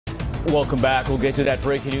Welcome back. We'll get to that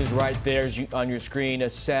breaking news right there on your screen. A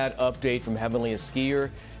sad update from Heavenly. A skier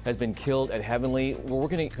has been killed at Heavenly. We're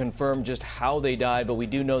working to confirm just how they died, but we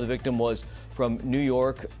do know the victim was from New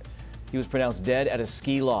York. He was pronounced dead at a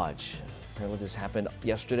ski lodge. Apparently this happened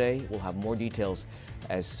yesterday. We'll have more details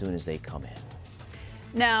as soon as they come in.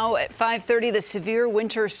 Now at 5:30, the severe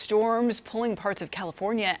winter storms pulling parts of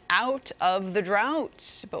California out of the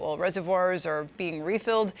drought. But while reservoirs are being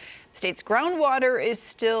refilled, the state's groundwater is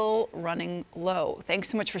still running low. Thanks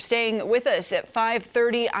so much for staying with us at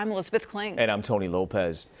 5:30. I'm Elizabeth Kling. And I'm Tony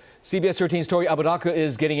Lopez. CBS 13's Tori Apodaca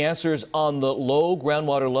is getting answers on the low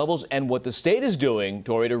groundwater levels and what the state is doing,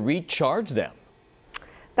 Tori, to recharge them.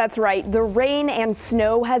 That's right. The rain and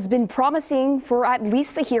snow has been promising for at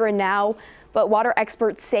least the here and now, but water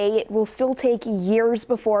experts say it will still take years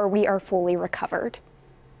before we are fully recovered.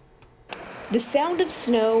 The sound of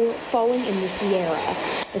snow falling in the Sierra,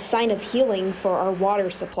 a sign of healing for our water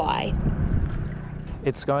supply.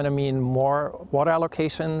 It's going to mean more water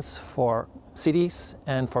allocations for cities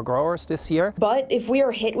and for growers this year. But if we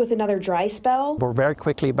are hit with another dry spell, we're very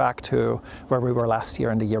quickly back to where we were last year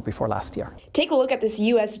and the year before last year. Take a look at this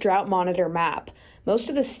U.S. Drought Monitor map. Most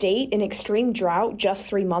of the state in extreme drought just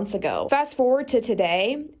 3 months ago. Fast forward to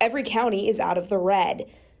today, every county is out of the red.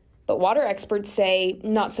 But water experts say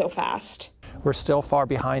not so fast. We're still far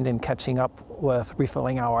behind in catching up with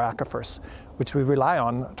refilling our aquifers, which we rely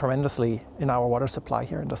on tremendously in our water supply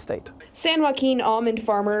here in the state. San Joaquin almond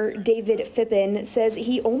farmer David Phippen says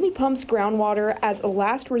he only pumps groundwater as a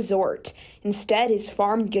last resort. Instead, his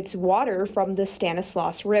farm gets water from the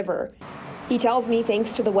Stanislaus River. He tells me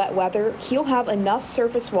thanks to the wet weather, he'll have enough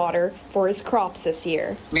surface water for his crops this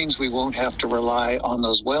year. It means we won't have to rely on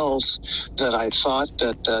those wells that I thought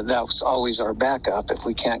that was always our backup. If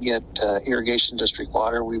we can't get irrigation district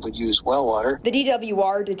water, we would use well water. The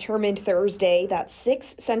DWR determined Thursday that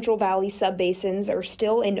 6 Central Valley subbasins are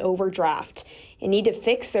still in overdraft and need to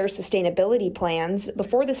fix their sustainability plans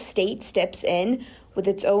before the state steps in with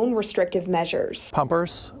its own restrictive measures.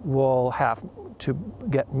 Pumpers will have to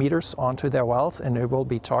get meters onto their wells, and they will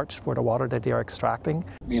be charged for the water that they are extracting.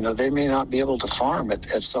 You know, they may not be able to farm it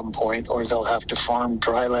at some point, or they'll have to farm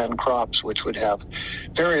dryland crops, which would have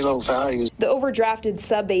very low values. The overdrafted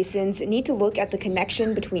subbasins need to look at the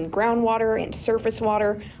connection between groundwater and surface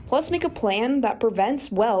water, plus make a plan that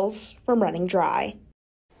prevents wells from running dry.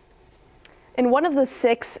 And one of the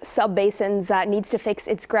 6 subbasins that needs to fix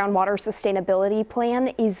its groundwater sustainability plan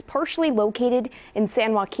is partially located in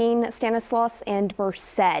San Joaquin, Stanislaus, and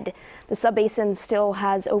Merced. The subbasin still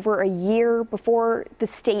has over a year before the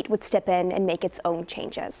state would step in and make its own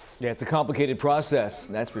changes. Yeah, it's a complicated process,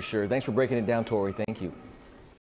 that's for sure. Thanks for breaking it down, Tori. Thank you.